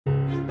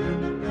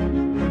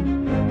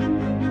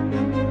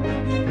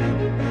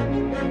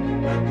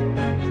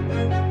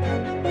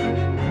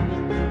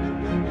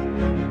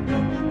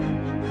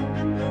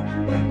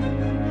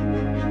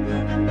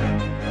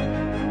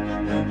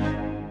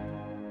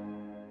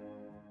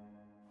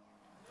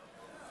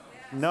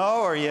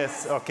No or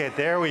yes? Okay,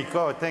 there we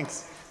go.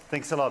 Thanks.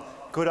 Thanks a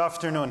lot. Good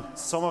afternoon.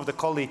 Some of the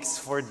colleagues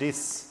for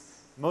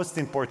this most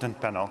important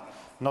panel,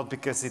 not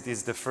because it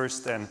is the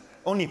first and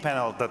only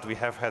panel that we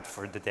have had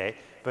for the day,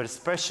 but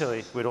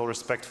especially with all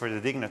respect for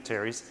the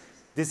dignitaries,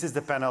 this is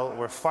the panel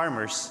where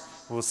farmers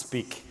will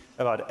speak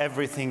about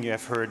everything you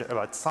have heard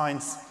about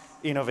science,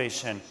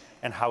 innovation,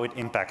 and how it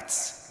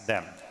impacts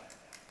them.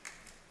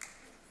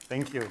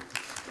 Thank you.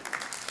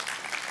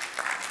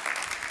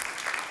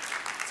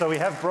 So we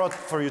have brought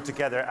for you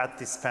together at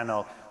this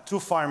panel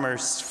two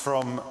farmers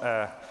from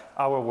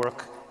our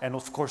work, and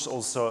of course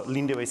also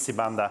Lindiwe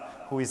Sibanda,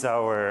 who is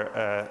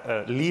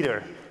our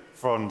leader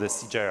from the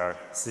CGIAR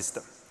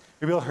system.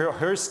 We will hear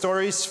her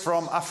stories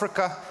from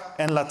Africa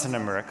and Latin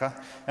America,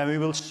 and we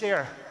will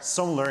share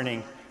some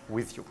learning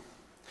with you.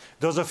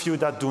 Those of you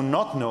that do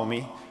not know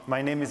me,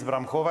 my name is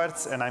Bram,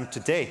 and I'm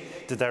today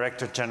the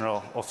Director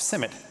General of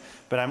CIMMYT.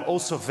 But I'm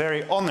also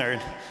very honored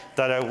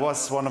that I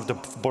was one of the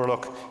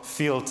Borlaug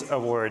Field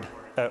Award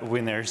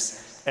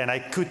winners, and I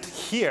could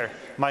hear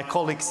my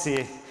colleague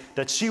say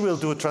that she will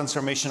do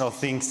transformational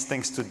things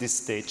thanks to this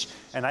stage,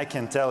 and I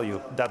can tell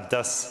you that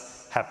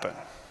does happen.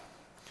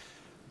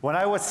 When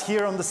I was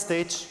here on the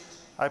stage,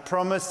 I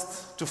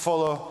promised to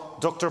follow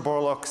Dr.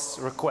 Borlaug's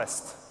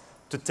request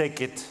to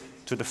take it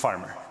to the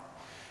farmer,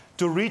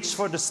 to reach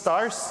for the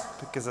stars,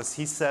 because as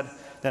he said,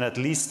 then at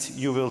least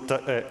you will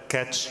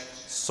catch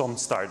some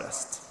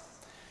stardust.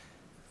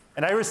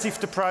 And I received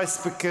the prize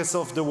because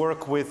of the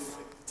work with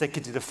Take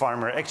It to the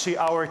Farmer. Actually,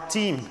 our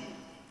team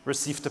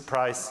received the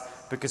prize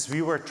because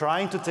we were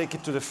trying to take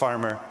it to the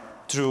farmer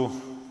through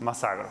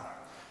MasAgro.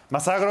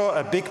 MasAgro,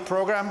 a big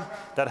program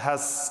that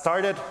has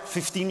started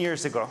 15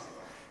 years ago.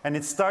 And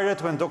it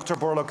started when Dr.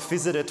 Borlaug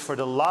visited for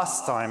the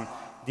last time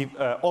the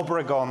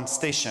Obregon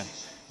station,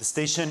 the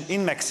station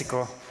in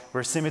Mexico,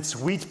 where CIMMYT's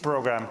wheat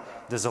program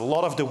does a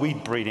lot of the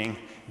wheat breeding,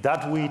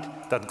 that wheat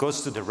that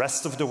goes to the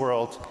rest of the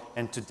world,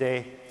 and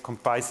today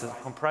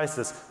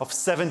comprises of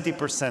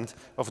 70%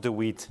 of the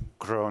wheat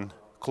grown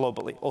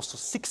globally, also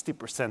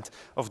 60%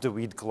 of the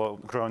wheat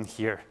grown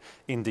here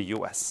in the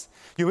US.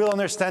 You will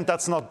understand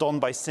that's not done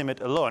by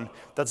CIMMYT alone,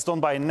 that's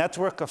done by a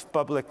network of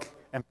public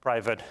and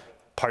private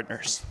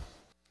partners.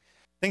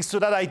 Thanks to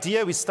that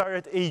idea, we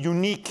started a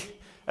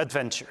unique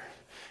adventure.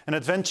 An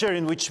adventure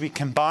in which we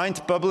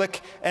combined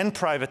public and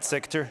private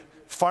sector,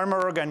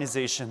 farmer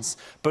organizations,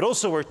 but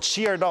also were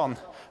cheered on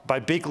by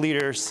big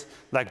leaders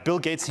like Bill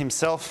Gates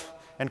himself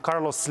and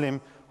Carlos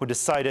Slim, who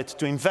decided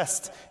to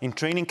invest in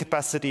training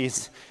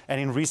capacities and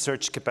in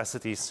research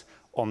capacities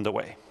on the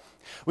way.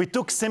 We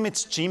took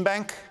CIMMYT's gene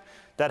bank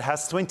that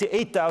has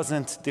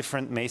 28,000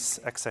 different maize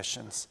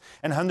accessions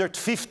and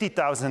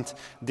 150,000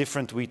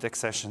 different wheat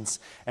accessions.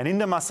 And in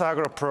the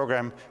MasAgro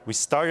program we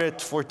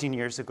started 14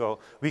 years ago,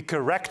 we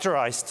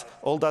characterized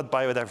all that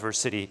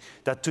biodiversity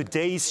that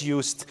today is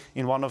used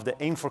in one of the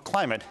Aim for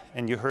Climate,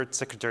 and you heard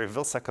Secretary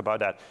Vilsack about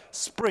that,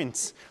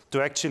 sprints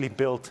to actually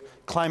build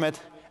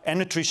climate and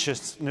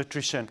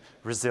nutrition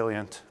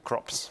resilient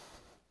crops.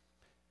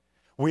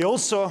 We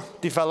also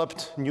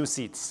developed new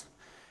seeds.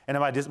 And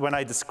when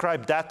I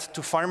describe that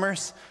to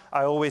farmers,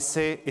 I always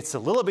say it's a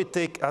little bit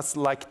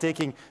like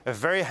taking a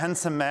very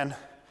handsome man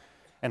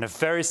and a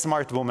very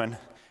smart woman,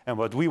 and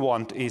what we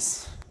want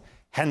is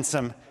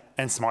handsome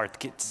and smart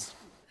kids.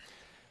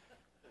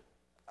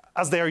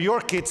 As they are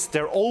your kids,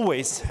 they're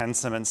always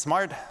handsome and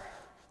smart.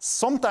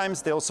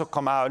 Sometimes they also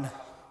come out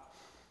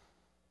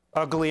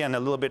ugly and a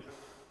little bit.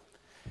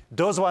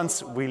 Those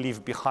ones we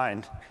leave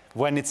behind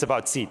when it's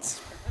about seeds.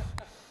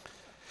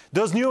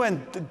 Those new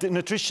and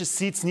nutritious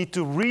seeds need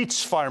to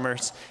reach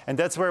farmers, and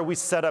that's where we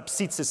set up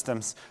seed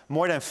systems.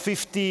 More than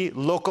 50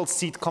 local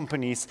seed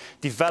companies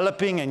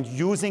developing and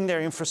using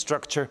their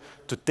infrastructure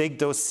to take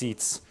those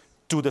seeds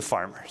to the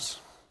farmers.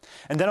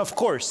 And then, of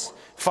course,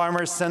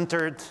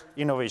 farmer-centered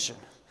innovation.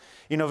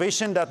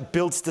 Innovation that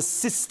builds the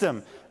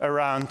system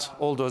around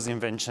all those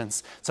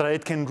inventions so that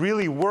it can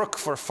really work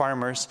for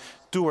farmers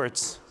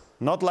towards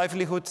not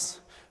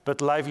livelihoods, but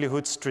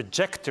livelihoods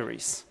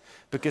trajectories.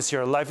 Because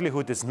your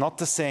livelihood is not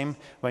the same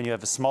when you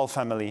have a small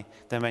family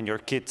than when your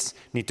kids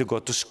need to go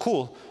to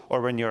school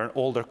or when you're an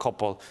older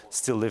couple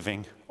still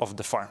living off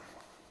the farm.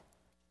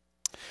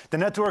 The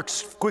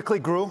networks quickly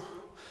grew,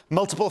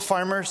 multiple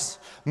farmers,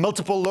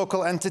 multiple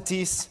local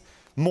entities,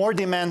 more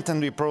demand than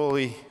we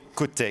probably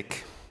could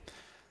take.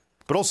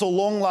 But also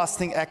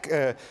long-lasting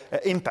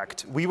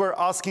impact. We were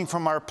asking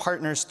from our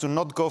partners to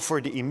not go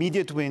for the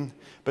immediate win,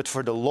 but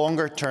for the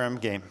longer-term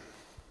game.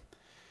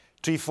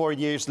 3-4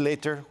 years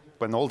later,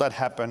 when all that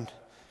happened,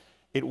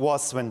 it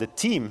was when the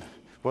team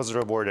was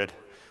rewarded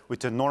with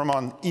the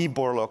Norman E.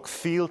 Borlaug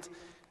Field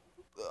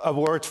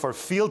Award for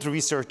Field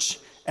Research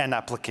and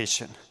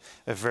Application,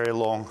 a very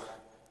long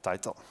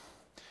title.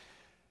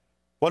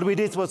 What we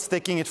did was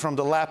taking it from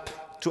the lab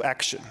to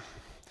action.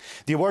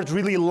 The award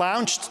really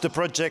launched the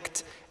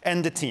project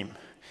and the team.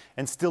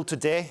 And still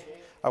today,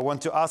 I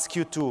want to ask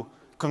you to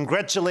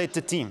congratulate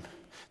the team,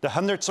 the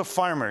hundreds of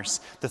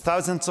farmers, the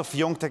thousands of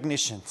young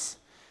technicians.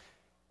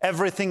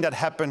 Everything that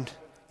happened,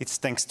 it's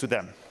thanks to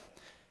them.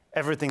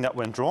 Everything that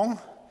went wrong,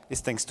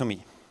 is thanks to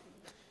me.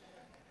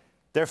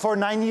 Therefore,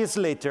 9 years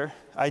later,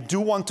 I do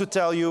want to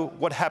tell you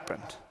what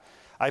happened.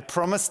 I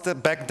promised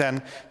back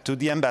then to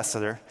the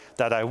ambassador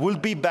that I will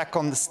be back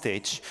on the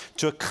stage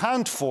to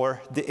account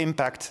for the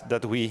impact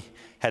that we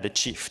had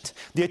achieved,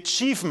 the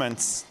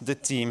achievements the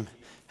team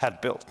had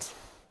built.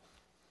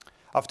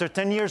 After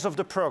 10 years of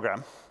the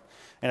program,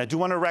 and I do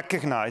want to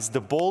recognize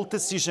the bold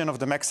decision of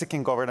the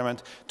Mexican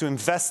government to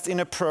invest in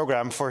a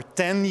program for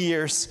 10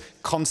 years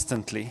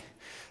constantly,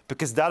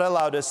 because that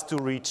allowed us to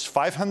reach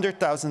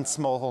 500,000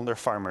 smallholder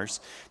farmers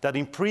that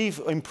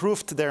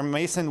improved their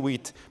maize and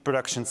wheat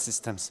production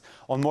systems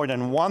on more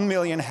than 1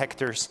 million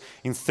hectares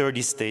in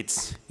 30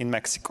 states in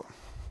Mexico.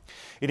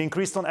 It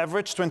increased on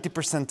average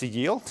 20% the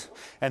yield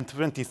and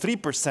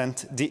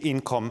 23% the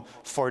income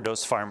for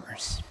those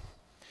farmers.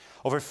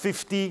 Over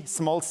 50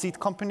 small seed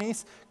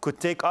companies could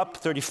take up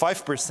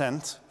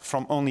 35%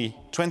 from only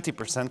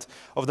 20%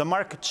 of the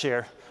market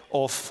share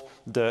of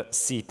the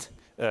seed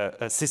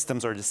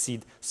systems or the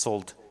seed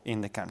sold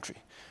in the country.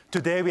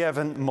 Today we have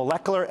a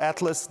molecular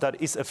atlas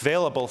that is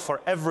available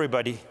for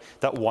everybody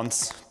that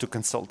wants to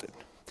consult it.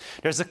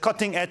 There's a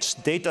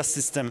cutting-edge data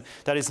system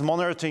that is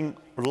monitoring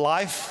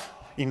live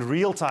in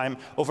real time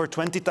over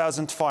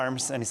 20,000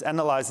 farms and is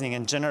analyzing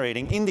and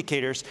generating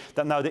indicators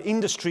that now the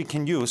industry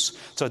can use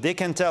so they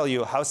can tell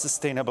you how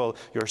sustainable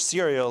your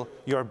cereal,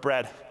 your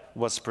bread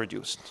was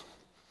produced.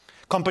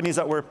 Companies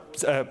that were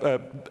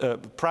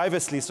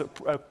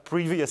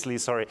previously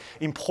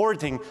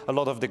importing a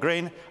lot of the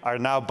grain are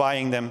now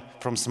buying them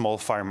from small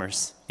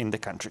farmers in the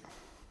country.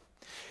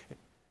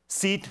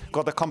 Seed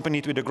got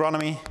accompanied with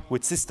agronomy,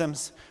 with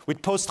systems,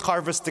 with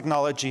post-harvest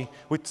technology,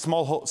 with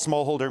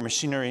smallholder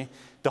machinery.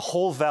 The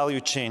whole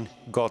value chain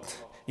got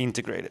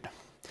integrated.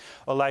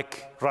 Or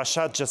like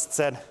Rashad just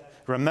said,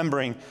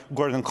 remembering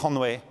Gordon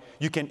Conway,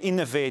 you can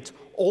innovate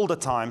all the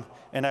time,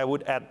 and I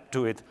would add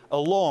to it,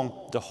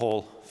 along the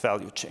whole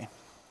value chain.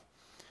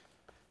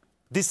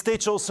 This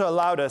stage also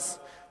allowed us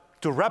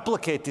to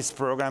replicate this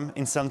program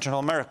in Central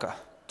America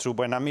through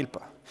Buena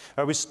Milpa,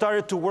 where we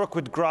started to work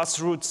with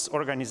grassroots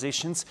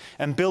organizations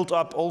and built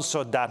up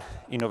also that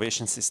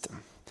innovation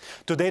system.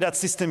 Today, that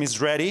system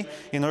is ready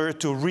in order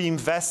to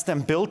reinvest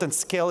and build and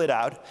scale it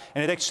out,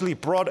 and it actually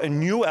brought a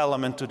new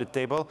element to the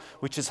table,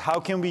 which is how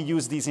can we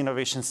use these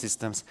innovation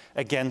systems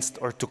against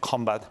or to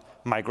combat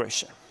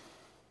migration.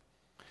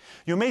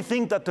 You may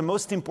think that the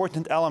most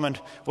important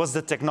element was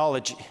the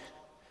technology,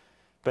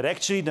 but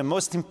actually the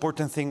most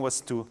important thing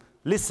was to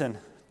listen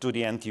to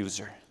the end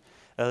user.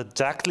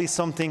 Exactly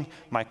something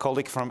my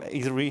colleague from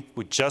IRRI,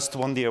 who just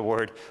won the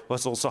award,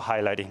 was also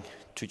highlighting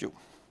to you.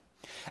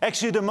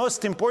 Actually, the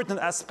most important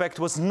aspect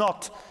was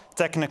not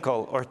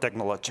technical or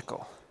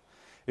technological.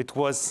 It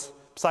was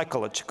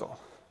psychological.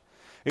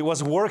 It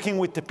was working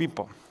with the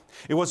people.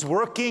 It was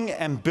working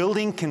and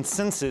building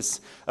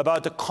consensus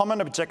about a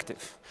common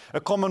objective, a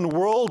common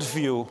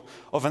worldview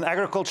of an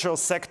agricultural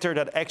sector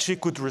that actually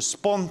could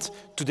respond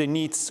to the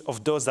needs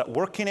of those that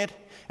work in it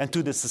and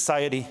to the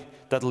society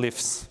that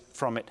lives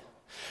from it.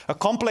 A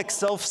complex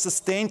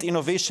self-sustained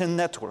innovation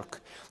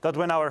network that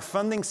when our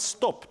funding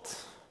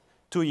stopped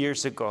 2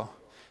 years ago,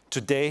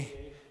 today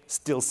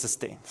still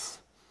sustains.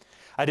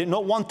 I did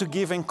not want to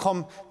give and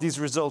come these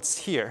results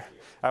here.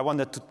 I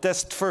wanted to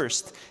test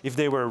first if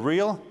they were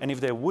real and if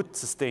they would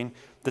sustain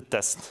the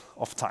test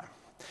of time.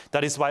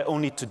 That is why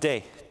only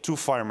today 2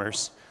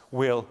 farmers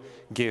will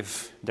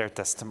give their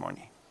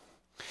testimony.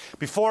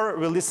 Before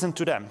we listen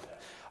to them,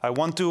 I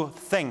want to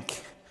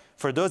thank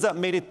for those that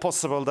made it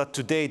possible that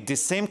today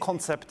this same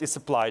concept is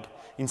applied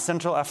in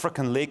Central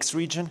African Lakes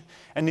region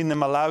and in the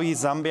Malawi,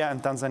 Zambia,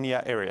 and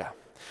Tanzania area.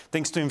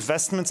 Thanks to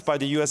investments by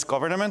the US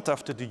government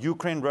after the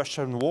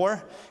Ukraine-Russian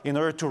war in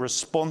order to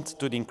respond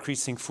to the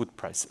increasing food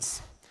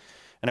prices.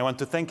 And I want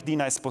to thank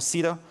Dina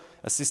Esposito,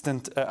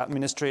 Assistant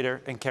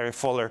Administrator, and Carrie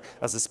Fowler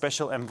as a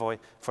Special Envoy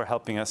for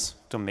helping us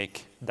to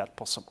make that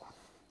possible.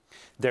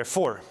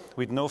 Therefore,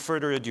 with no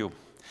further ado,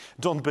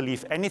 don't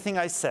believe anything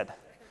I said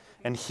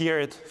and hear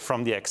it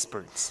from the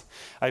experts.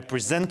 I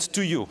present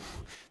to you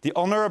the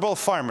honorable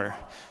farmer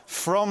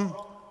from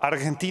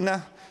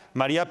Argentina,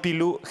 Maria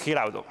Pilu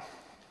Giraudo.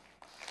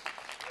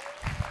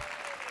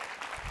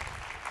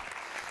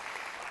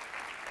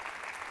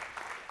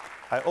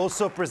 I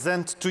also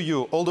present to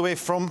you, all the way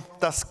from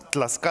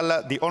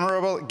Tlaxcala, the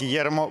Honorable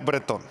Guillermo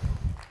Breton.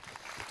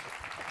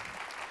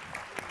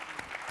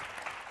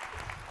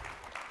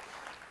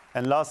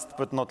 And last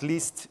but not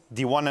least,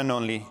 the one and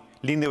only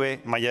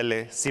Lindiwe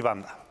Majele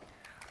Sibanda.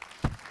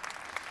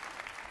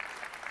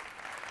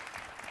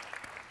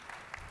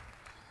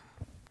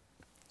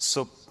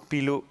 So,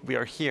 Pilu, we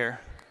are here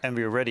and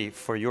we're ready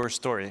for your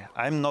story.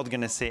 I'm not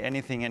going to say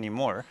anything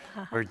anymore.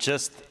 We're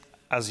just,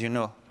 as you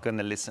know, going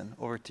to listen.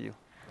 Over to you.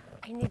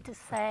 I need to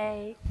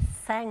say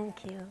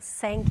thank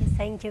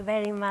you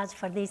very much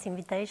for this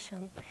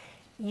invitation.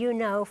 You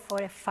know,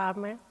 for a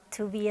farmer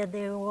to be at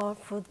the World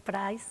Food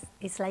Prize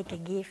is like a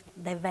gift,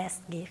 the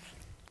best gift.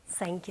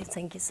 Thank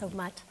you so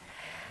much.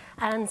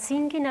 and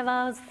thinking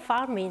about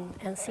farming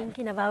and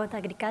thinking about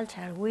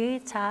agriculture,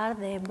 which are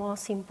the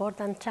most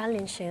important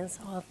challenges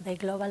of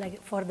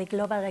for the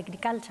global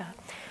agriculture.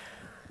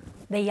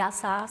 They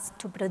ask us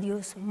to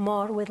produce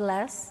more with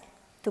less,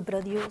 to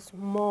produce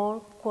more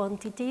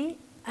quantity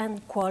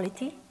and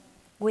quality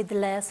with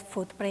less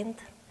footprint,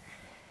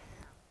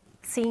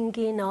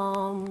 thinking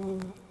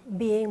on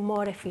being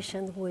more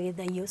efficient with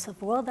the use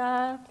of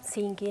water,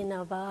 thinking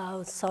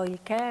about soil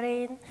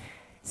caring,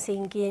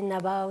 thinking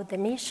about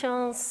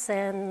emissions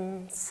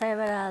and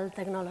several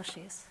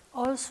technologies.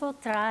 Also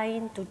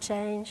trying to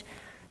change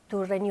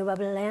to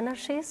renewable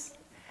energies,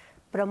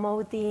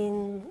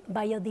 promoting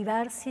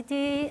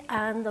biodiversity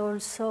and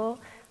also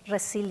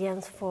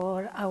resilience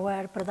for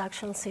our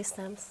production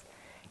systems.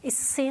 It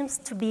seems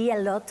to be a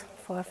lot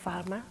for a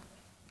farmer,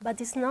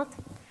 but it's not.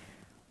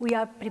 We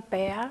are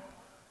prepared.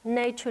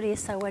 Nature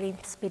is our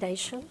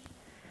inspiration.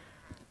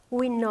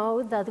 We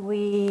know that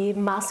we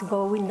must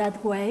go in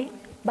that way,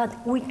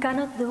 but we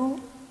cannot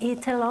do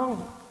it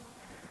alone.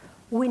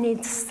 We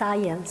need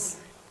science.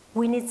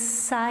 We need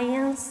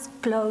science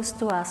close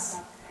to us.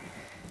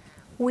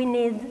 We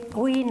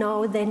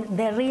know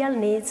the real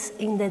needs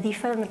in the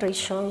different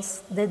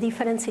regions, the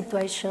different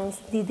situations,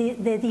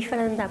 the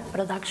different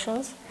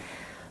productions,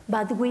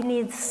 but we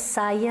need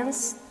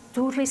science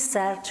to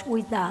research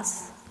with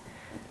us,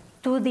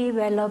 to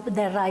develop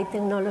the right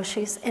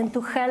technologies and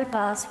to help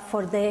us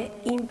for the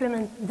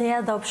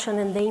adoption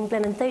and the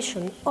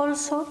implementation.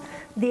 Also,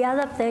 the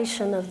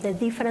adaptation of the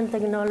different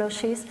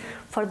technologies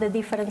for the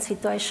different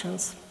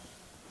situations.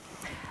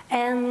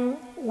 And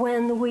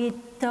when we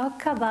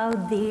talk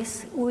about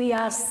this, we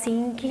are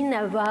thinking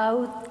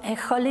about a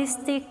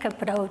holistic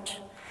approach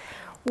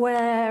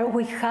where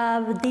we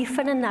have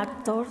different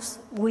actors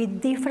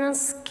with different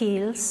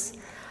skills,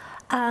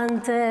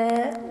 and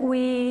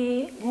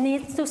we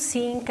need to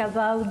think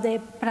about the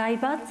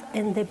private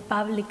and the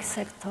public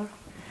sector.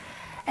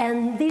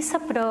 And this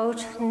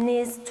approach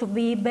needs to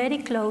be very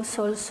close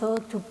also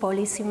to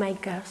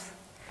policymakers,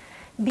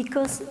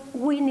 because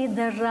we need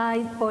the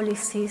right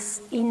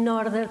policies in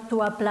order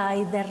to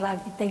apply the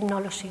right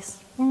technologies.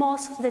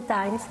 Most of the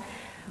times,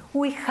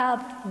 we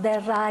have the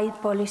right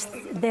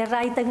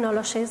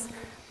technologies,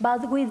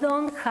 but we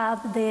don't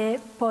have the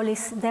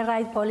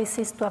right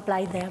policies to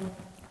apply them.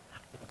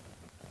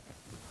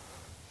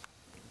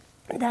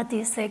 That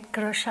is a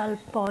crucial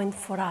point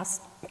for us.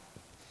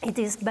 It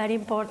is very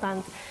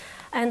important.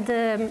 And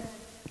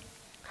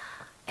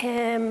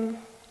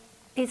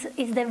it's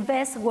the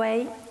best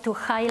way to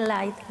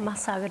highlight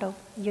MasAgro,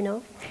 you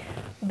know,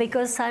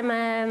 because I'm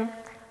a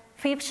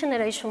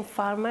fifth-generation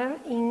farmer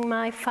in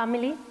my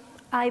family.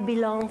 I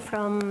belong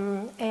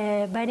from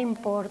a very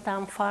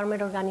important farmer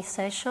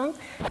organization,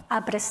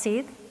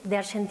 Afriseed, the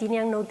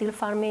Argentinian no-till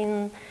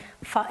farming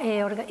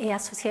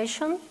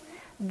association,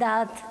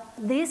 that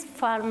these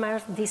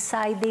farmers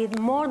decided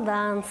more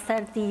than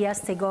 30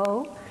 years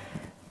ago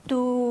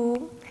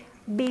to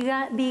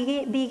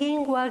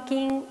begin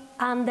working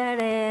under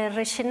a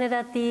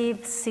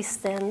regenerative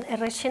system, a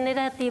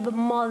regenerative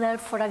model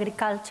for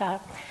agriculture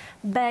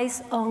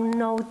based on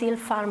no-till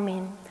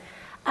farming.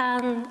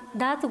 And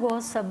that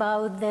was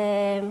about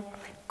the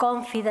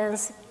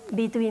confidence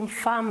between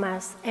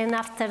farmers. And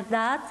after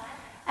that,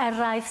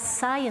 arrived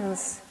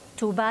science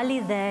to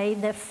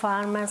validate the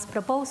farmer's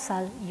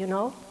proposal, you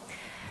know.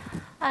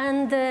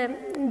 And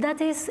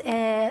that is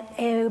a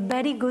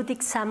very good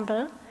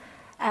example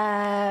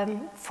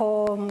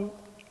for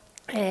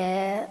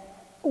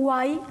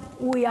why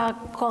we are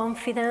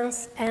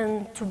confident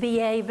and to be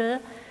able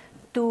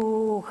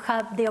to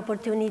have the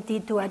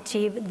opportunity to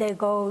achieve the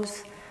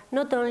goals,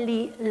 not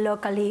only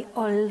locally,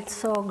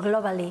 also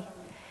globally.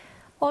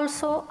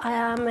 Also, I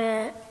am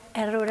a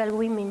rural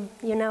woman,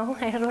 you know,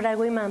 a rural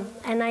woman,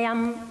 and I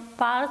am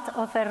part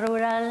of a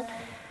rural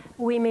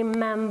women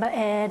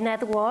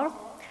network,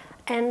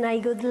 and I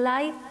would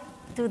like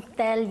to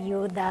tell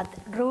you that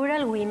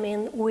rural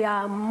women, we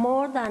are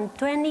more than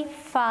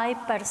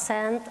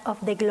 25% of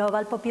the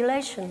global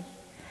population.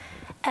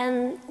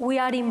 And we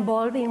are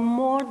involved in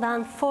more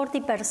than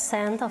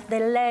 40% of the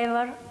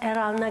labor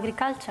around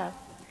agriculture.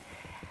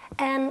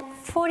 And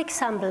for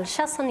example,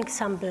 just an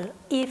example,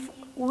 if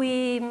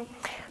we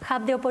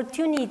have the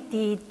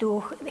opportunity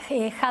to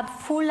have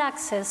full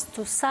access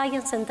to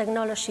science and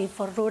technology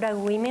for rural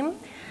women,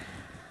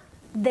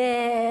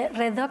 the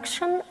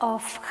reduction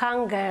of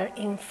hunger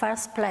in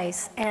first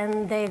place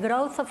and the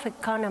growth of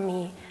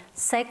economy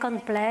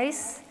second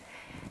place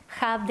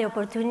have the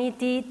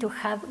opportunity to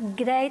have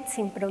great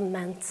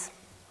improvements.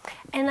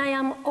 And I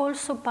am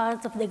also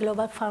part of the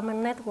Global Farmer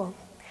Network.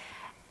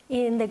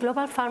 In the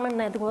Global Farmer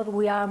Network,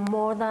 we are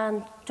more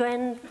than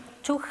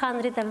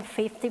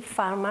 250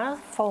 farmers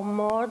from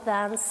more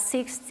than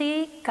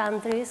 60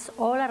 countries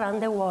all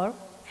around the world.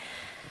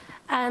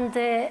 And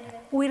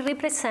we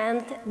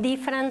represent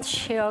different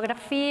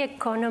geography,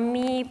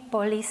 economy,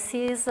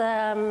 policies,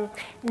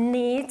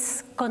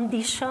 needs,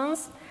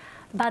 conditions,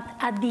 but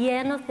at the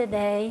end of the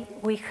day,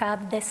 we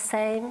have the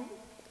same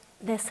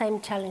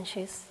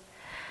challenges.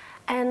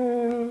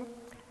 And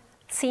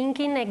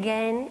thinking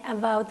again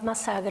about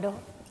MasAgro.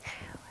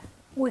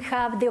 We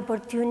have the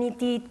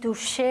opportunity to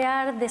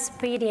share the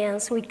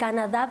experience. We can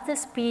adapt the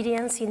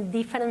experience in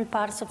different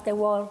parts of the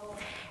world.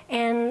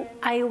 And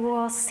I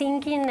was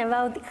thinking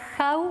about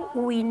how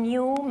we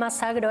knew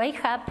MasAgro.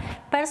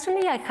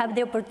 Personally, I have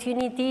the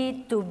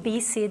opportunity to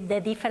visit the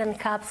different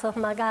hubs of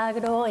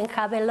MasAgro and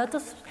have a lot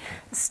of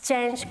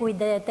exchange with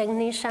the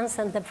technicians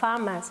and the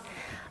farmers.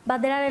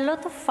 But there are a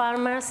lot of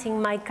farmers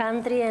in my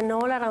country and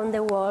all around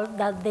the world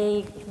that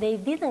they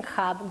didn't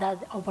have that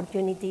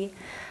opportunity.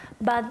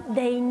 But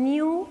they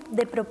knew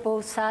the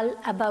proposal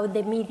about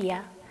the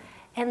media.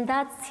 And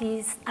that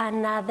is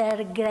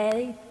another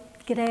great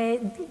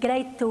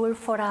tool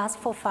for us,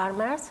 for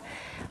farmers,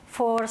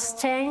 for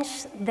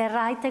exchange the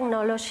right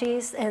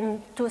technologies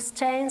and to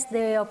exchange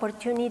the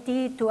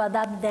opportunity to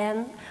adapt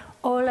them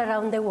all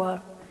around the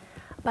world.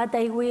 But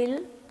I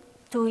will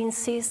to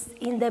insist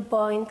in the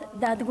point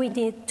that we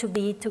need to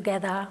be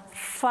together,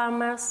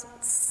 farmers,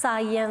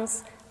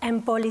 science,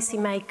 and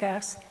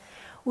policymakers.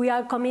 We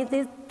are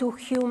committed to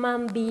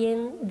human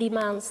being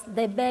demands,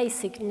 the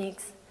basic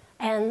needs,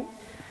 and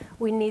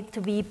we need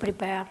to be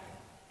prepared.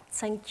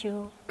 Thank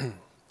you.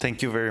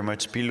 Thank you very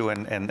much, Pilu,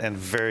 and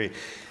very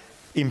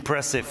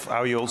impressive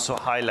how you also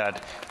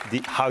highlight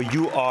how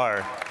you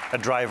are a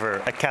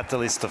driver, a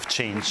catalyst of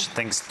change,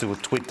 thanks to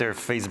Twitter,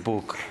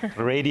 Facebook,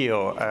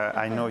 radio.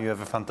 I know you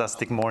have a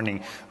fantastic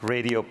morning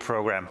radio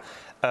program.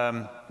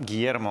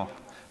 Guillermo,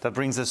 that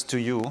brings us to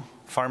you,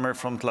 farmer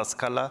from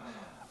Tlaxcala.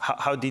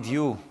 How did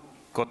you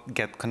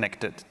get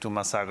connected to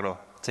MasAgro?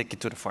 Take it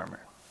to the farmer.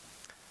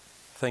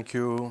 Thank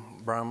you,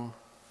 Bram,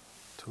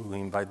 to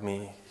invite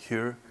me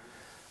here.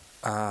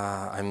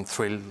 I'm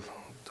thrilled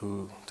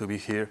to be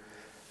here.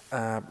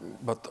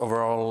 But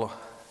overall,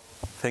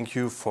 thank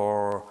you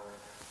for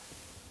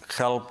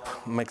help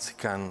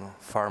Mexican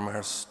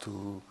farmers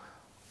to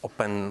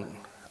open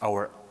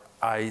our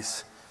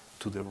eyes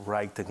to the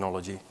right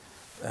technology.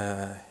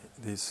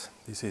 This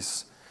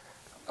is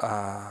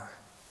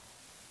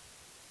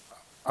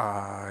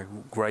a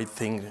great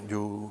thing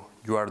you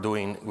are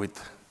doing with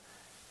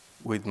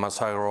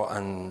MasAgro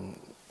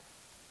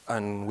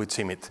and with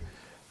CIMIT.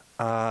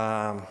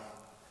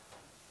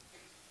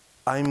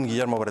 I'm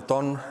Guillermo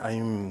Breton.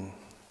 I'm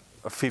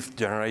a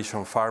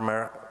fifth-generation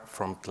farmer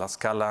from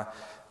Tlaxcala,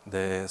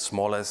 the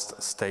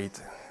smallest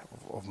state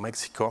of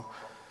Mexico,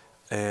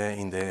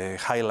 in the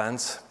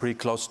highlands, pretty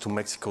close to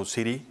Mexico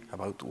City,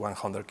 about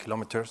 100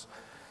 kilometers.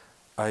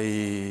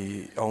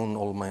 I own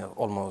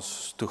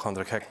almost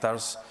 200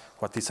 hectares,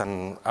 what is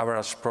an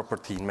average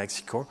property in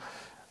Mexico.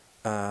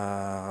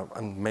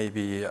 And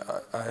maybe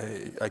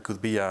I could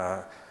be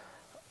a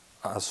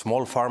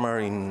small farmer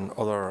in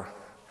other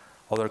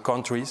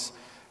countries.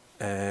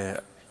 I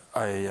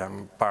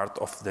am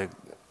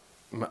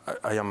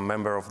a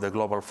member of the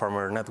Global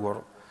Farmer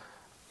Network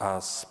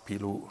as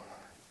Pilu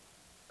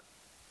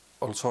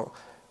also.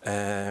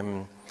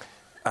 And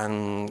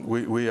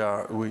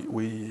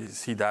we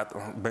see that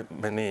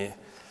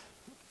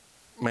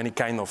many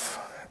kind of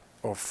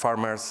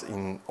farmers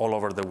all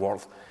over the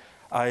world.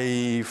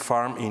 I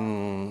farm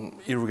in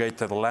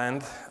irrigated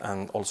land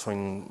and also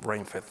in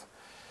rainfed.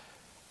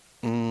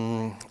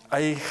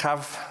 I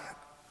have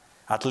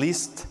at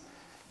least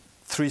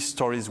 3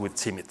 stories with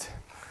CIMIT.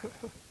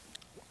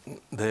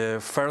 The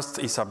first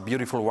is a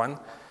beautiful one.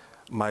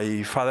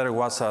 My father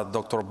was a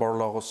Dr.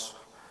 Borlaug's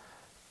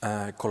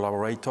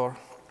collaborator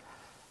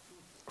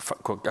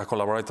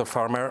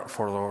farmer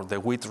for the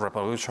wheat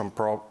reproduction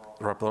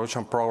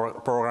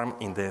program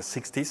in the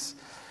 60s.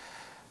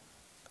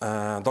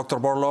 Dr.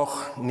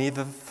 Borlaug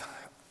needed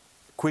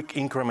quick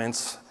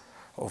increments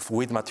of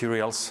wheat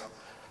materials.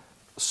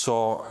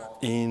 So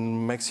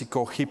in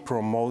Mexico, he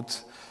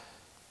promoted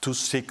 2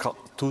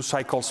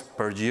 cycles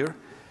per year,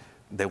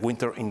 the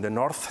winter in the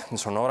north, in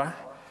Sonora,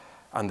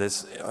 and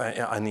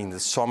in the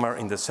summer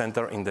in the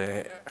center, in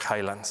the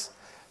highlands.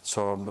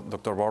 So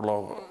Dr.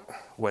 Borlaug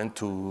went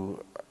to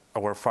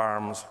our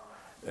farms.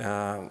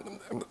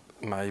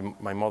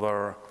 My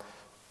mother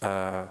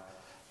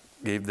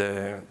gave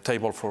the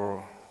table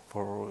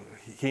for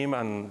him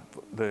and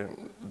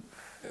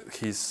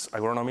his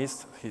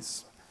agronomists,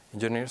 his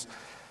engineers.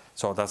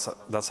 So that's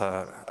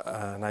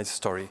a nice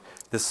story.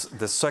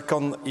 The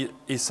second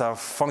is a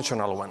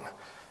functional one.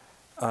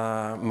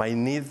 My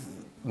need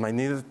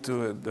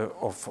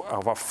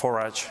of a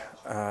forage.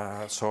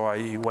 So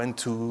I went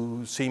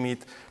to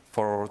CIMIT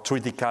for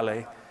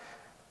triticale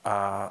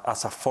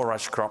as a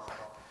forage crop.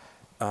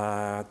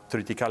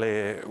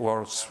 Triticale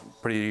works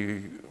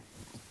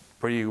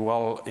pretty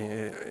well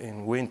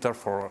in winter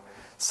for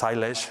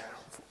silage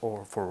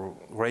or for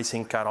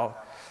grazing cattle.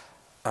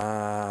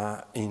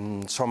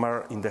 In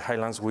summer, in the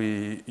highlands,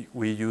 we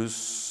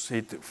use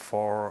it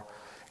for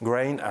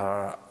grain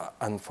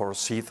and for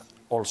seed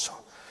also.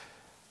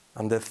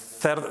 And the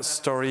third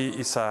story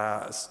is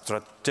a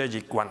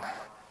strategic one.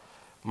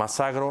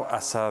 MasAgro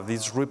as a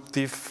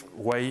disruptive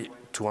way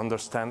to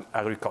understand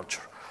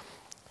agriculture.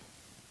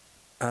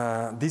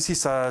 This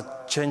is a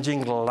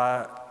changing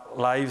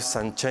lives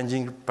and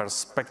changing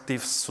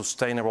perspectives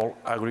sustainable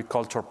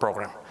agriculture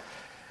program.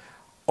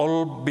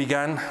 All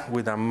began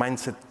with a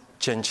mindset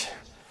change.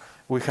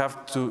 We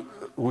have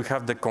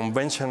the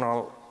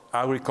conventional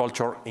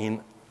agriculture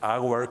in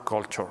our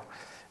culture,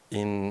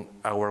 in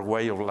our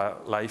way of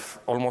life,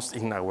 almost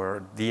in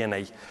our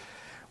DNA.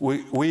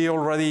 We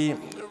already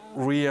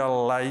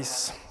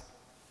realize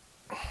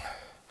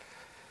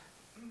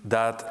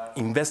that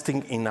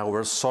investing in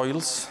our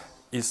soils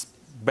is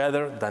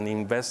better than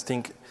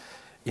investing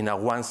in a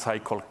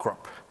one-cycle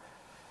crop.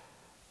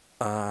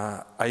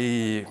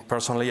 I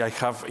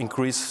have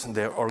increased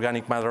the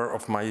organic matter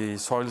of my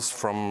soils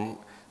from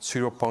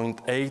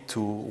 0.8 to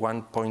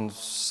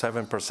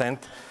 1.7%,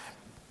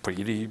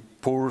 pretty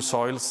poor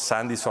soils,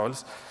 sandy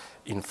soils,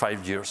 in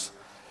 5 years.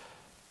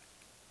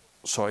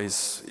 So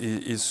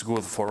it's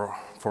good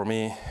for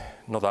me,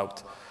 no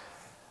doubt.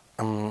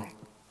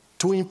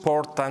 Too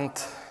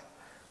important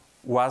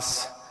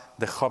was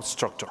the hub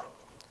structure,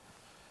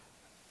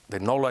 the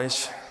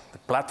knowledge, the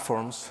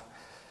platforms,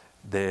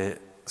 the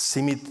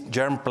CIMMYT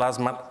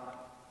germplasm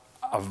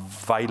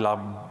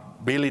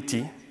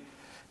availability,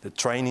 the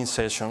training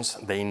sessions,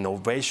 the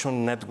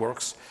innovation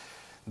networks,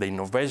 the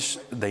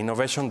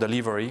innovation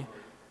delivery,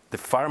 the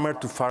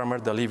farmer-to-farmer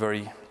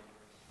delivery.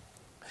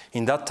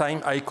 In that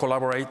time, I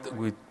collaborate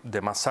with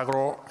the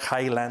MasAgro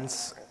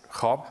Highlands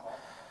Hub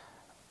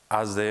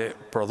as the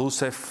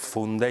Produce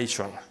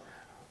Foundation,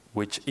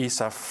 which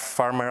is a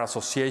farmer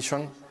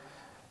association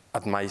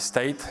at my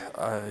state.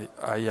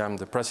 I am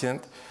the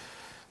president,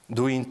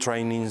 doing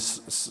training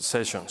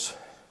sessions.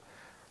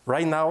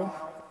 Right now,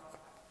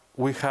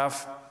 we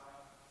have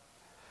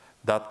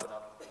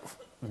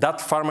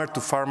that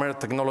farmer-to-farmer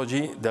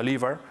technology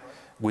delivered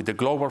with the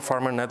Global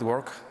Farmer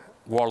Network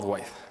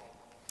worldwide.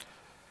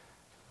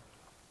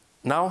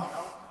 Now,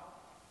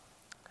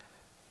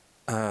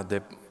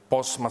 the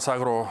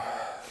post-MasAgro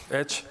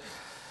age,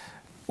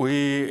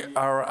 we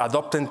are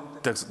adopting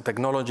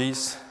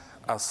technologies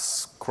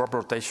as crop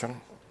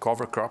rotation,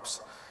 cover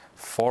crops,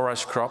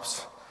 forage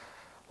crops,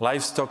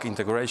 livestock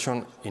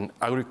integration in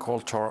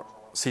agriculture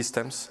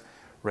systems,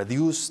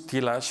 reduce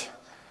tillage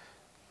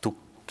to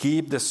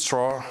keep the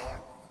straw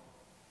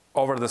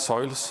over the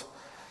soils,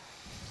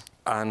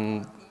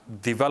 and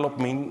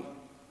developing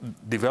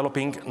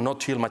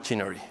no-till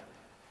machinery.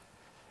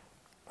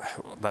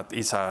 That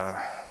is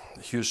a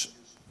huge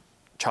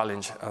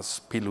challenge, as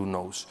Pilu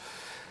knows.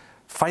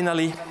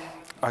 Finally,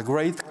 a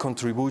great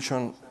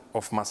contribution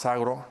of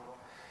MasAgro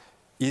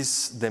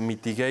is the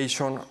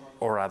mitigation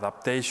or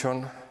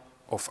adaptation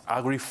of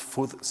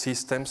agri-food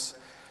systems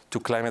to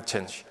climate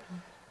change.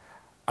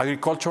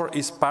 Agriculture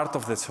is part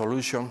of the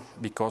solution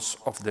because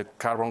of the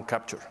carbon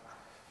capture,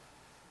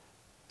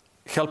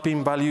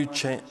 helping value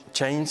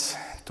chains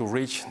to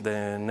reach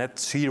the net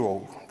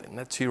zero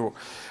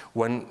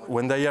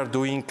when they are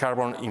doing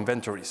carbon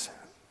inventories.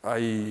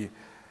 I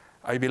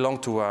belong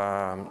to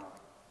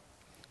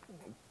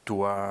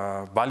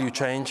a value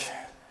chain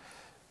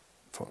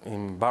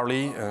in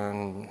barley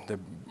and the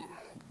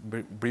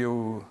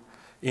brew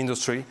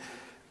industry,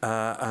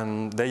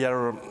 and they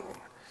are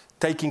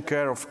taking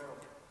care of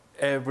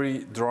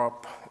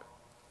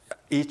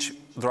each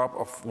drop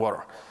of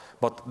water.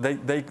 But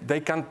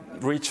they can't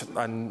reach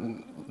a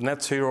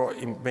net zero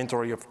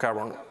inventory of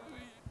carbon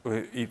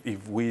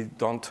if we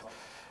don't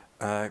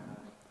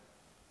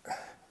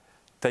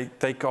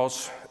take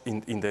us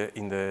in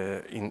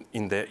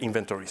the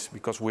inventories,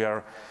 because we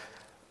are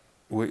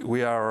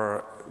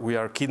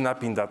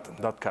kidnapping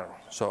that carbon.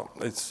 So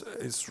it's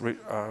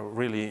a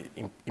really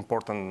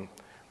important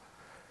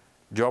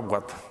job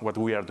what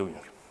we are doing.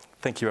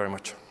 Thank you very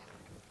much.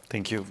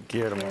 Thank you,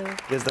 Guillermo.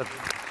 Yes, that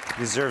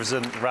deserves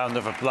a round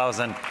of applause,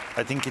 and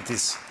I think it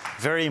is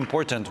very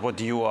important what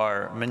you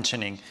are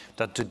mentioning,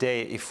 that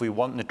today, if we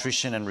want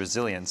nutrition and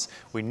resilience,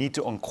 we need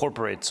to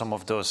incorporate some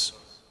of those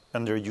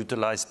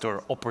underutilized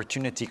or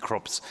opportunity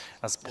crops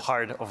as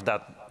part of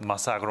that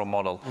MasAgro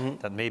model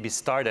that maybe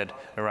started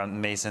around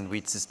maize and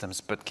wheat systems,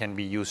 but can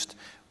be used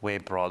way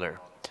broader.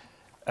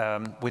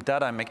 With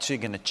that, I'm actually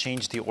going to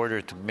change the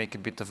order to make a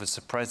bit of a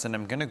surprise, and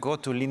I'm going to go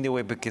to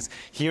Lindiwe, because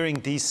hearing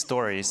these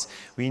stories,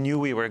 we knew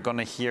we were going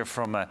to hear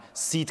from a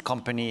seed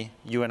company.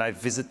 You and I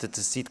visited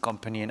a seed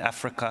company in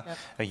Africa,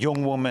 a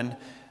young woman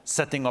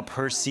setting up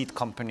her seed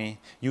company,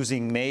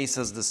 using maize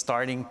as the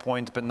starting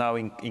point, but now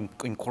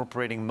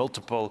incorporating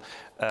multiple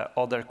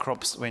other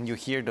crops. When you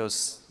hear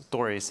those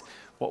stories,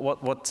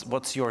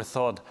 what's your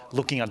thought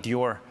looking at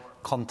your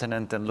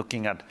continent and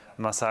looking at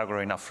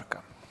MasAgro in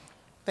Africa?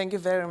 Thank you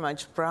very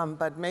much, Bram.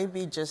 But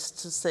maybe just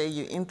to say,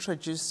 you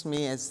introduced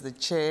me as the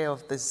chair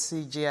of the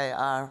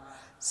CGIAR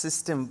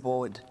system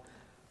board.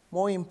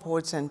 More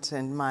important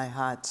in my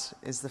heart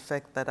is the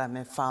fact that I'm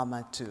a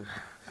farmer too.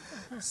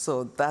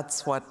 So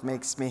that's what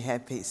makes me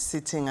happy,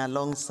 sitting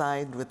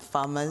alongside with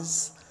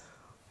farmers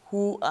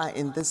who are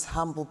in this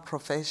humble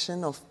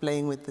profession of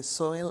playing with the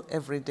soil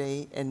every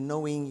day and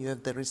knowing you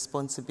have the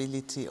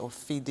responsibility of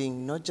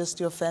feeding not just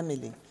your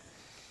family,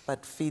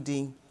 but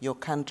feeding your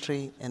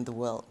country and the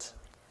world.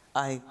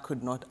 I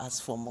could not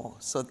ask for more.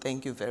 So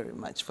thank you very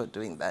much for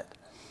doing that.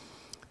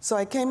 So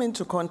I came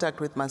into contact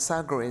with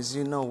MasAgro, as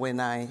you know,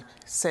 when I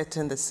sat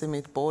in the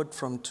CIMMYT board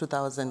from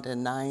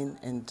 2009,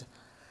 and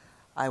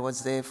I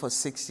was there for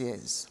 6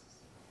 years.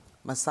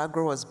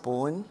 MasAgro was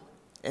born,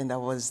 and I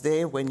was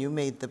there when you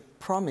made the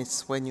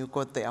promise when you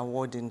got the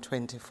award in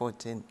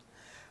 2014.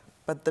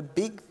 But the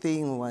big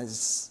thing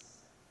was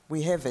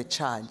we have a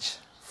charge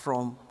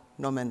from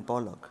Norman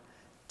Borlaug.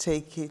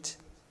 Take it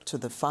to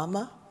the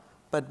farmer,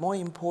 but more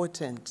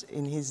important,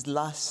 in his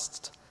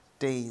last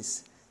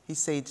days, he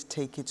said,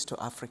 take it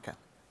to Africa.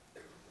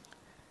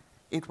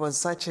 It was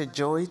such a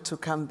joy to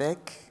come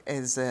back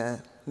as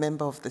a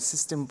member of the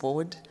system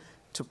board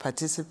to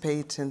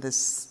participate in the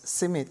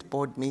CIMMYT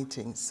board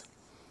meetings.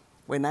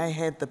 When I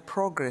had the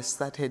progress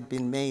that had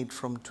been made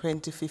from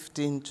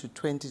 2015 to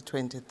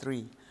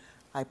 2023,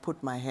 I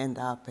put my hand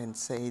up and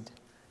said,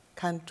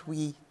 can't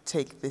we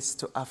take this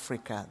to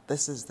Africa?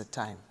 This is the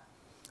time.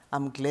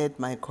 I'm glad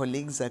my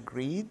colleagues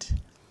agreed,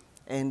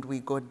 and we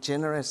got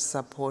generous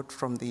support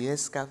from the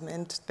US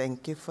government.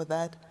 Thank you for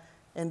that.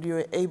 And you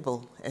were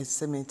able, as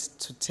CIMMYT,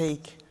 to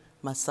take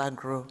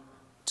MasAgro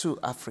to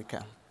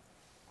Africa.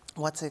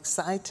 What's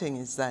exciting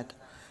is that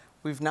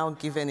we've now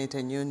given it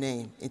a new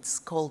name. It's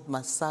called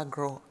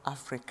MasAgro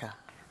Africa,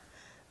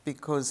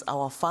 because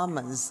our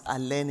farmers are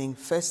learning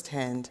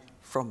firsthand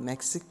from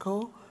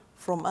Mexico,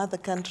 from other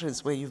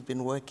countries where you've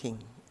been working.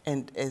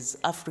 And as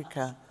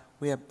Africa,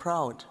 we are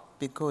proud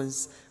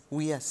because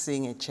we are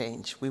seeing a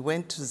change. We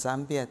went to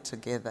Zambia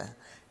together.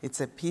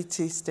 It's a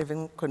pity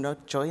Stephen could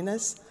not join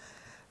us.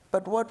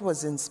 But what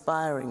was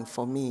inspiring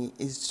for me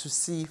is to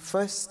see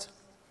first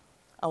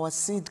our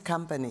seed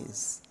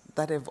companies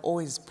that have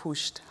always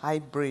pushed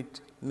hybrid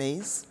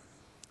maize,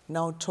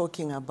 now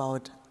talking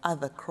about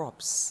other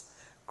crops,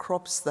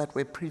 crops that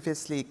were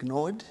previously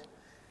ignored,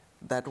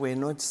 that were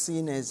not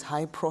seen as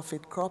high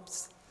profit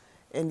crops.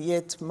 And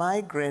yet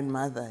my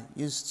grandmother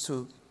used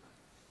to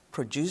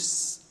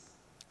produce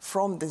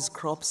from these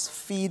crops,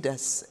 feed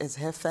us as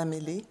her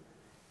family,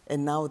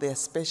 and now they're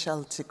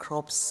specialty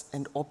crops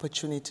and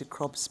opportunity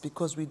crops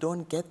because we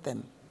don't get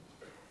them.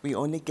 We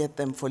only get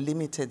them for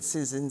limited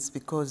seasons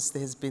because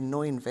there's been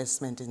no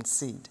investment in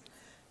seed.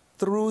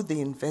 Through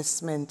the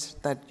investment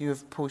that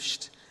you've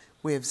pushed,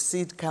 we have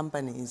seed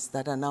companies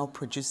that are now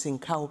producing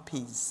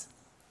cowpeas,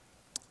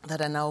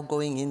 that are now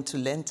going into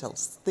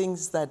lentils,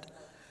 things that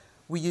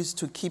we used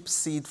to keep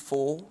seed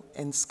for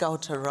and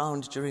scout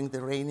around during the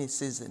rainy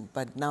season,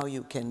 but now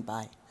you can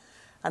buy.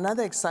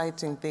 Another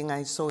exciting thing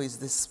I saw is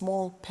the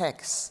small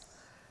packs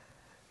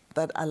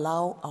that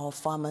allow our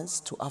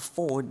farmers to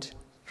afford,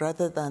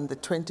 rather than the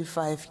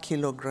 25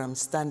 kilogram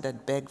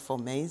standard bag for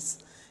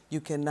maize, you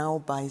can now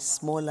buy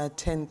smaller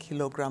 10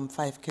 kilogram,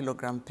 5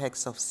 kilogram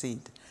packs of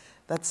seed.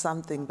 That's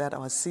something that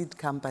our seed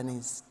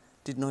companies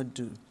did not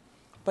do.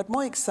 But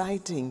more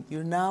exciting,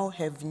 you now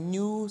have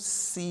new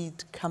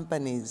seed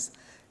companies,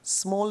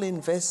 small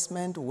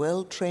investment,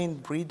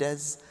 well-trained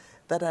breeders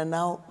that are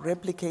now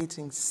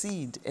replicating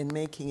seed and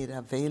making it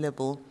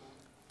available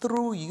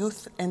through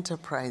youth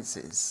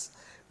enterprises.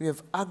 We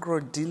have agro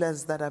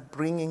dealers that are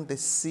bringing the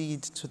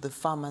seed to the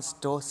farmer's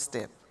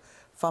doorstep.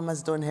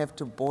 Farmers don't have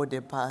to board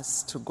a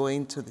bus to go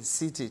into the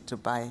city to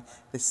buy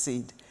the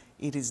seed.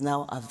 It is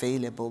now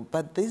available.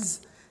 But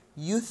these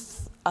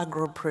youth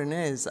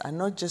agropreneurs are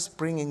not just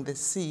bringing the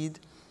seed.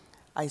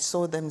 I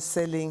saw them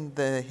selling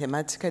the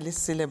hematically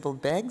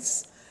sealable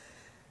bags.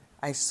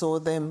 I saw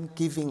them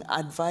giving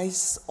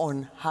advice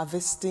on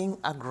harvesting,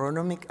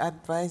 agronomic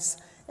advice,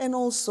 and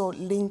also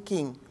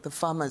linking the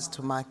farmers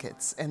to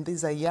markets. And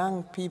these are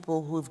young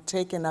people who've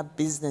taken up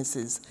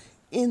businesses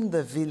in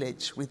the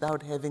village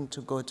without having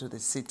to go to the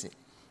city.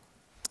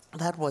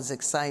 That was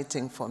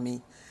exciting for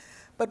me.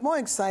 But more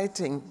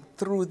exciting,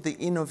 through the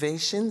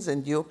innovations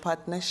and your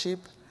partnership,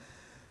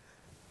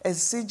 as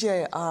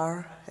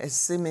CGIAR, as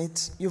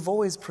CIMMYT, you've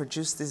always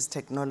produced these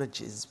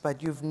technologies,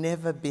 but you've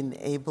never been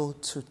able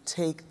to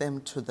take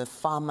them to the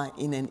farmer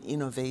in an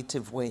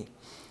innovative way.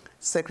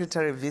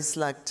 Secretary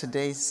Vislag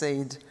today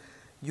said,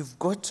 you've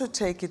got to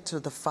take it to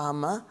the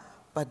farmer,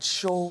 but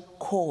show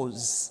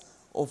cause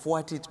of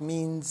what it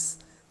means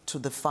to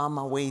the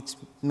farmer where it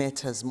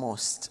matters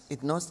most.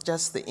 It's not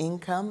just the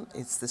income,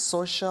 it's the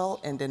social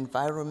and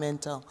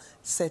environmental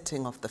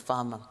setting of the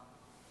farmer.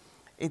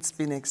 It's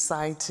been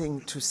exciting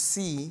to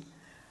see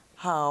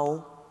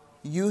how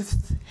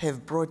youth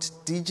have brought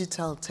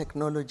digital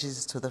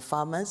technologies to the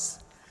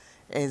farmers.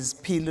 As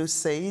Pilu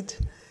said,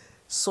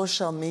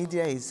 social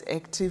media is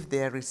active.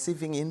 They are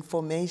receiving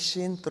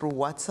information through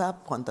WhatsApp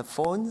on the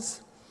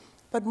phones.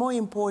 But more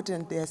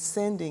important, they are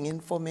sending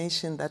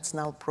information that's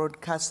now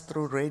broadcast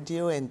through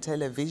radio and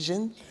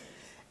television.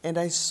 And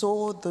I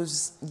saw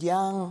those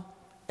young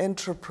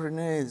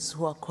entrepreneurs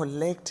who are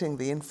collecting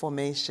the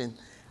information,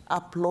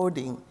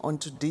 uploading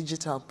onto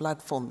digital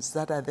platforms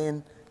that are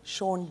then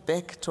shown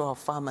back to our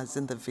farmers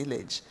in the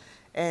village.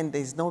 And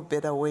there's no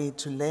better way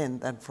to learn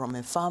than from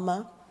a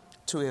farmer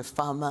to a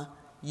farmer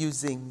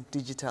using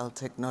digital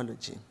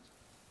technology.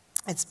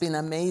 It's been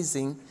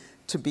amazing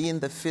to be in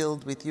the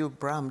field with you,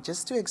 Bram,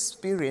 just to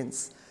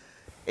experience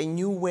a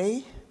new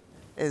way.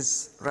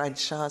 As Raj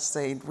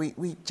said,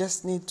 we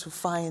just need to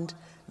find,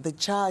 the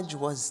charge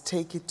was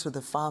take it to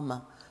the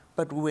farmer,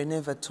 but we were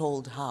never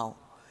told how.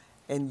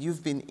 And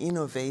you've been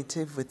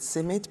innovative with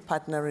CIMIT,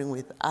 partnering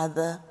with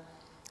other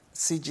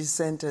CG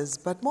centers,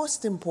 but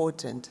most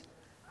important,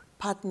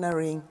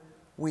 partnering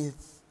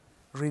with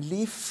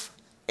relief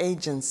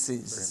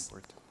agencies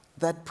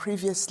that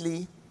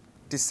previously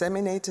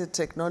disseminated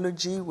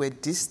technology, were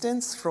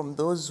distanced from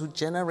those who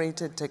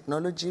generated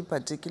technology,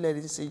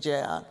 particularly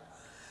CGIAR.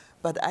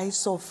 But I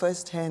saw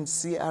firsthand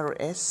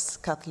CRS,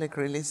 Catholic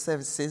Relief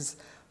Services,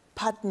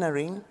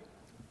 partnering,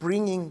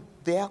 bringing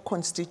their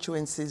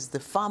constituencies, the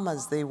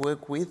farmers they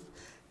work with,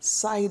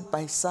 side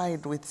by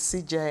side with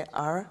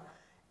CGIAR,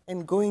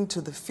 and going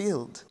to the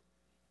field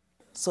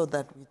so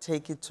that we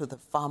take it to the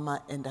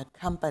farmer and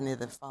accompany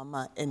the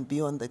farmer and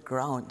be on the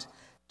ground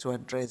to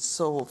address.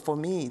 So for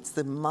me, it's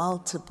the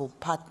multiple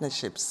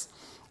partnerships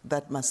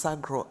that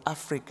MasAgro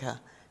Africa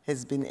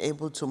has been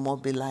able to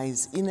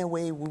mobilize in a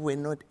way we were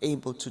not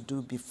able to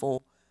do before,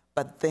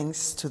 but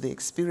thanks to the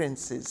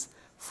experiences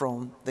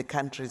from the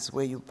countries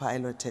where you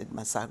piloted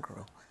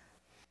MasAgro.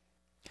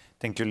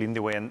 Thank you,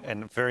 Lindiwe,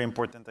 and very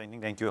important, I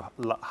think you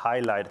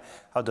highlight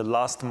how the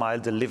last mile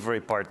delivery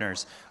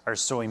partners are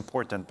so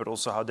important, but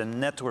also how the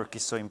network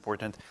is so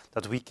important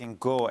that we can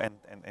go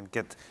and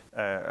get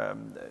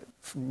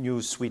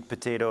new sweet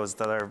potatoes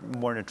that are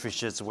more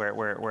nutritious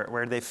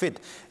where they fit,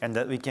 and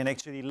that we can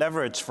actually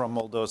leverage from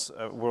all those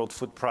World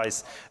Food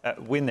Prize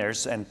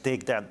winners and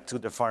take that to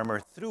the farmer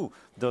through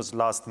those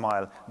last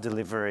mile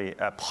delivery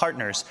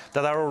partners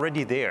that are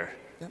already there.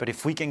 But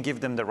if we can give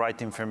them the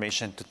right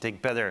information to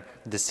take better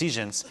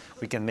decisions,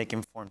 we can make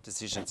informed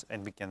decisions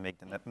and we can make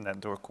the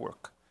network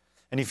work.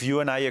 And if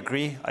you and I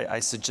agree, I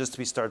suggest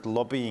we start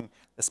lobbying,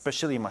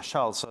 especially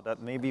Majele, so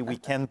that maybe we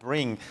can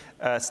bring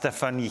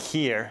Stephanie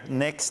here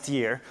next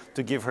year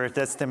to give her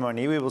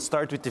testimony. We will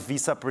start with the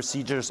visa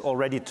procedures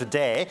already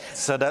today,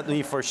 so that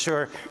we for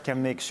sure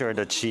can make sure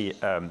that she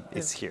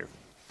is here.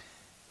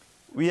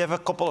 We have a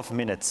couple of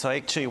minutes, so I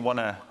actually want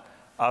to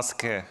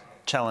ask a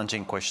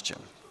challenging question.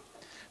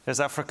 There's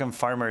African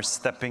farmers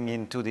stepping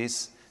into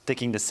this,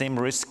 taking the same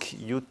risk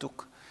you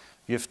took.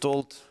 You have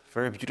told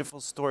very beautiful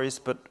stories,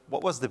 but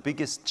what was the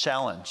biggest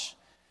challenge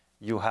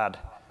you had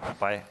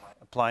by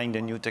applying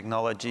the new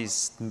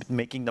technologies,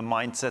 making the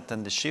mindset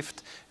and the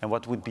shift, and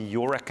what would be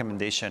your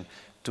recommendation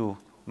to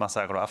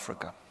MasAgro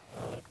Africa?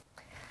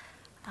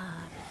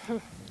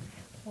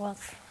 Well,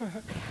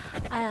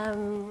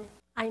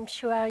 I'm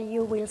sure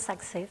you will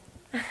succeed.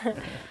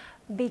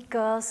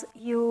 Because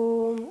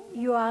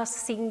you are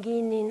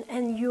singing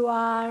and you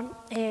are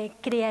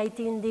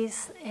creating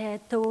this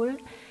tool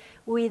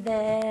with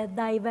a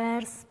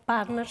diverse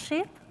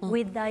partnership,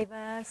 with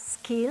diverse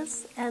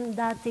skills, and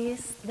that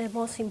is the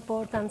most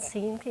important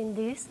thing in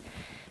this,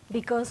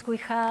 because we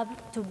have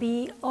to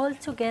be all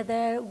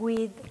together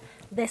with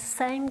the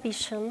same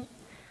vision,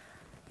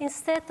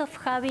 instead of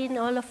having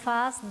all of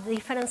us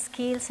different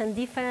skills and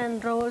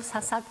different roles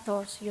as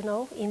actors, you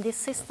know, in this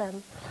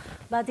system.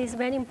 But it's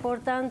very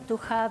important to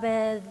have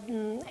a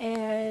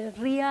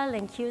real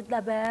and cute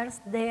diverse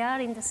there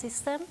in the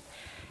system.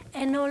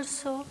 And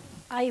also,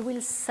 I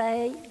will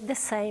say the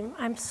same,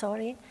 I'm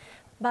sorry,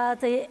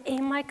 but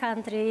in my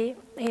country,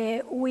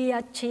 we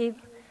achieve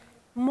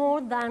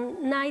more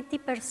than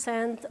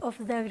 90% of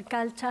the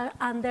agriculture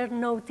under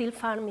no-till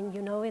farming,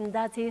 you know, and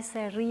that is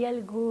a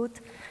real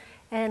good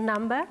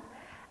number.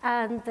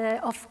 And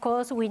of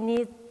course, we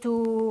need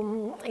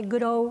to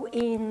grow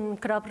in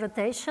crop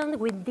rotation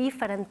with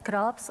different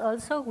crops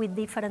also, with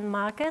different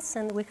markets,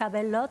 and we have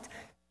a lot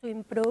to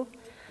improve.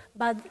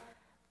 But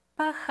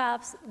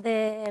perhaps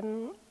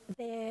the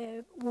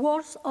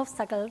worst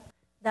obstacle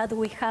that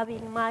we have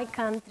in my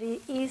country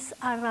is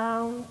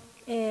around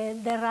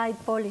the right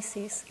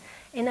policies.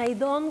 And I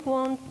don't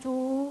want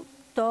to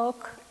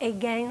talk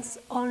against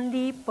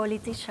only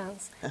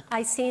politicians.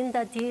 I think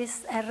that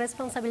is a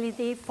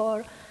responsibility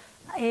for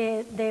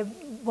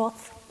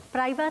both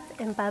private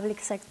and public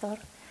sector.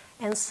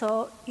 And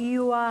so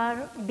you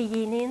are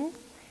beginning,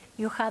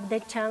 you have the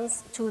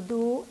chance to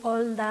do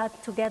all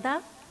that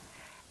together.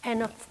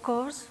 And of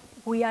course,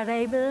 we are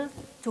able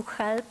to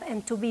help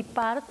and to be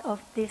part of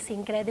this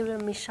incredible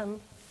mission.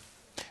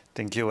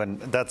 Thank you, and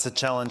that's a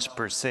challenge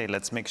per se.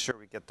 Let's make sure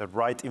we get the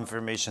right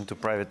information to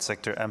private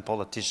sector and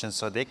politicians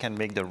so they can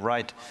make the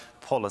right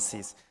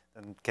policies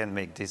and can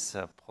make this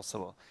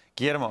possible.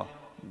 Guillermo,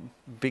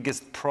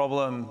 biggest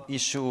problem,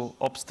 issue,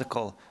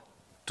 obstacle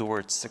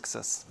towards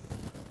success?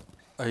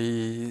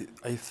 I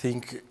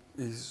think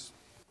is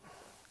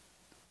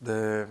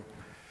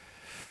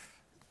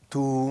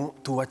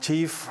to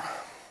achieve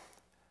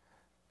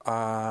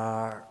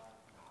a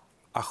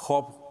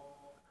hub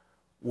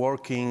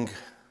working,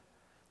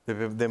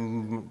 the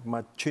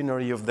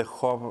machinery of the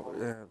hub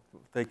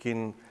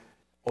taking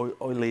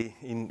oily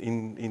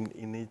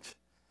in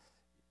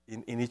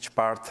each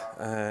part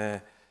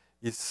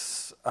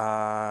is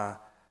a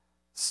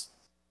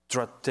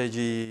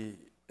strategy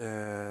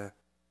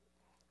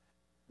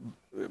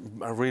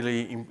a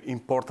really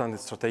important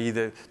strategy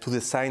to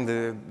design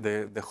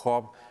the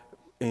hub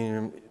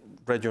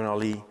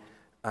regionally,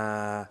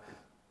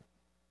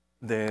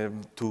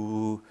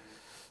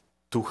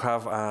 to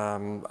have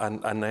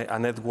a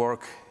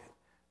network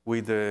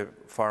with the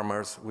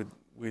farmers,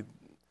 with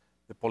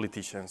the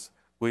politicians,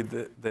 with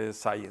the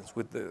science,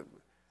 with the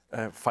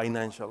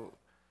financial,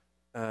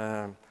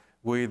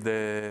 with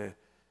the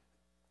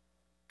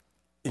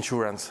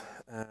insurance,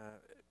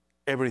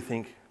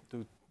 everything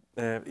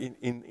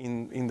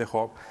in the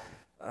hub.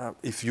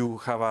 If you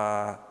have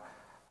a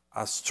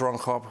strong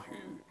hub,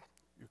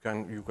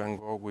 you can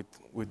go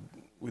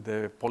with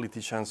the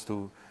politicians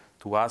to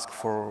ask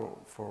for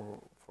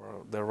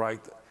the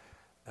right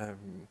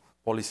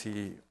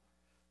policy,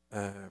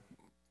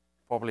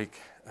 public.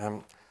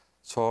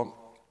 So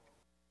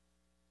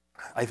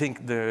I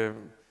think the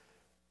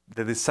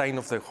design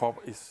of the hub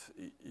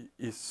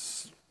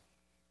is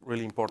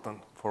really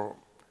important for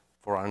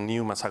our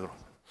new MasAgro.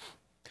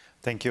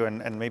 Thank you,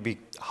 and maybe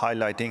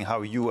highlighting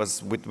how you,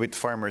 as with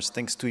farmers,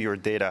 thanks to your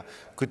data,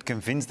 could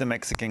convince the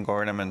Mexican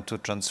government to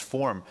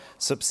transform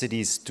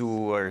subsidies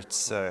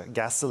towards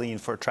gasoline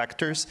for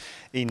tractors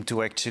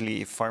into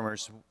actually, if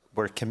farmers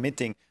were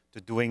committing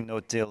to doing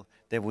no-till,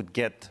 they would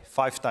get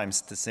 5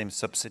 times the same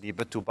subsidy,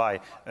 but to buy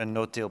a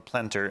no-till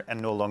planter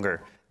and no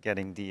longer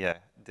getting the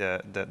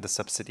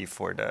subsidy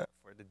for the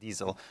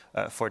diesel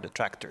for the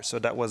tractor. So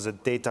that was a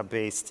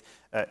data-based,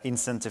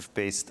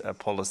 incentive-based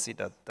policy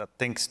that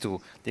thanks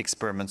to the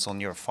experiments on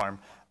your farm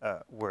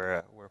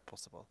were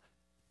possible.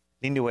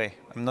 Lindiwe,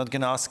 I'm not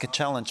going to ask a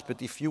challenge,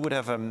 but if you would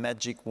have a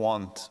magic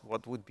wand,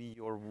 what would be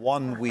your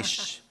one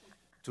wish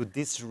to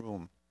this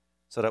room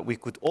so that we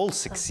could all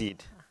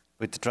succeed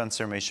with the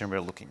transformation we're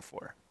looking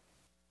for?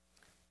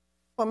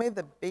 For me,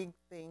 the big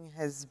thing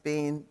has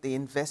been the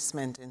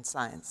investment in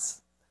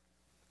science.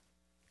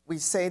 We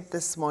said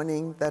this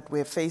morning that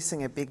we're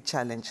facing a big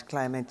challenge,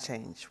 climate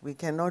change. We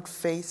cannot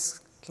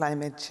face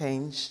climate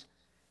change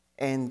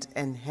and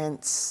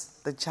enhance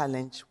the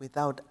challenge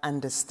without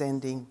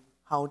understanding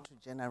how to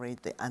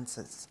generate the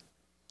answers.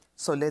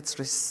 So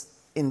let's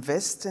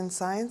invest in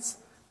science,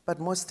 but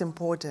most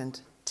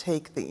important,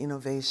 take the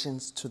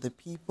innovations to the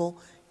people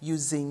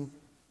using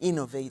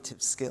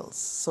innovative skills.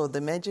 So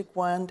the magic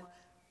wand,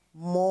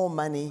 more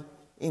money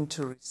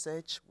into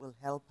research will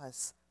help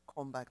us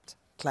combat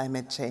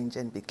climate change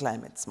and be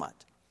climate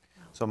smart.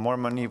 So more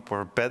money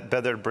for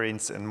better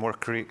brains and more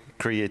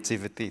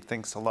creativity.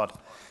 Thanks a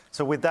lot.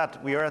 So with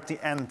that, we are at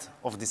the end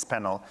of this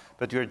panel,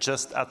 but we're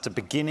just at the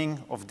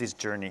beginning of this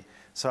journey.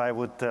 So I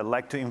would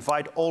like to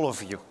invite all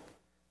of you.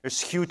 There's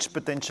huge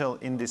potential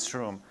in this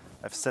room.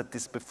 I've said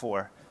this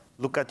before.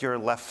 Look at your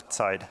left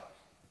side.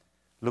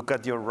 Look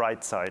at your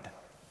right side.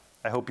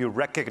 I hope you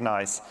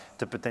recognize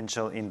the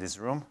potential in this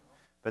room.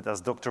 But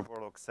as Dr.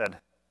 Borlaug said,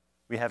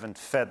 we haven't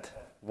fed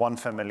one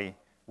family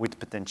with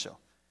potential.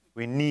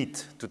 We need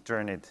to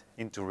turn it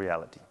into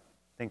reality.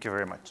 Thank you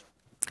very much.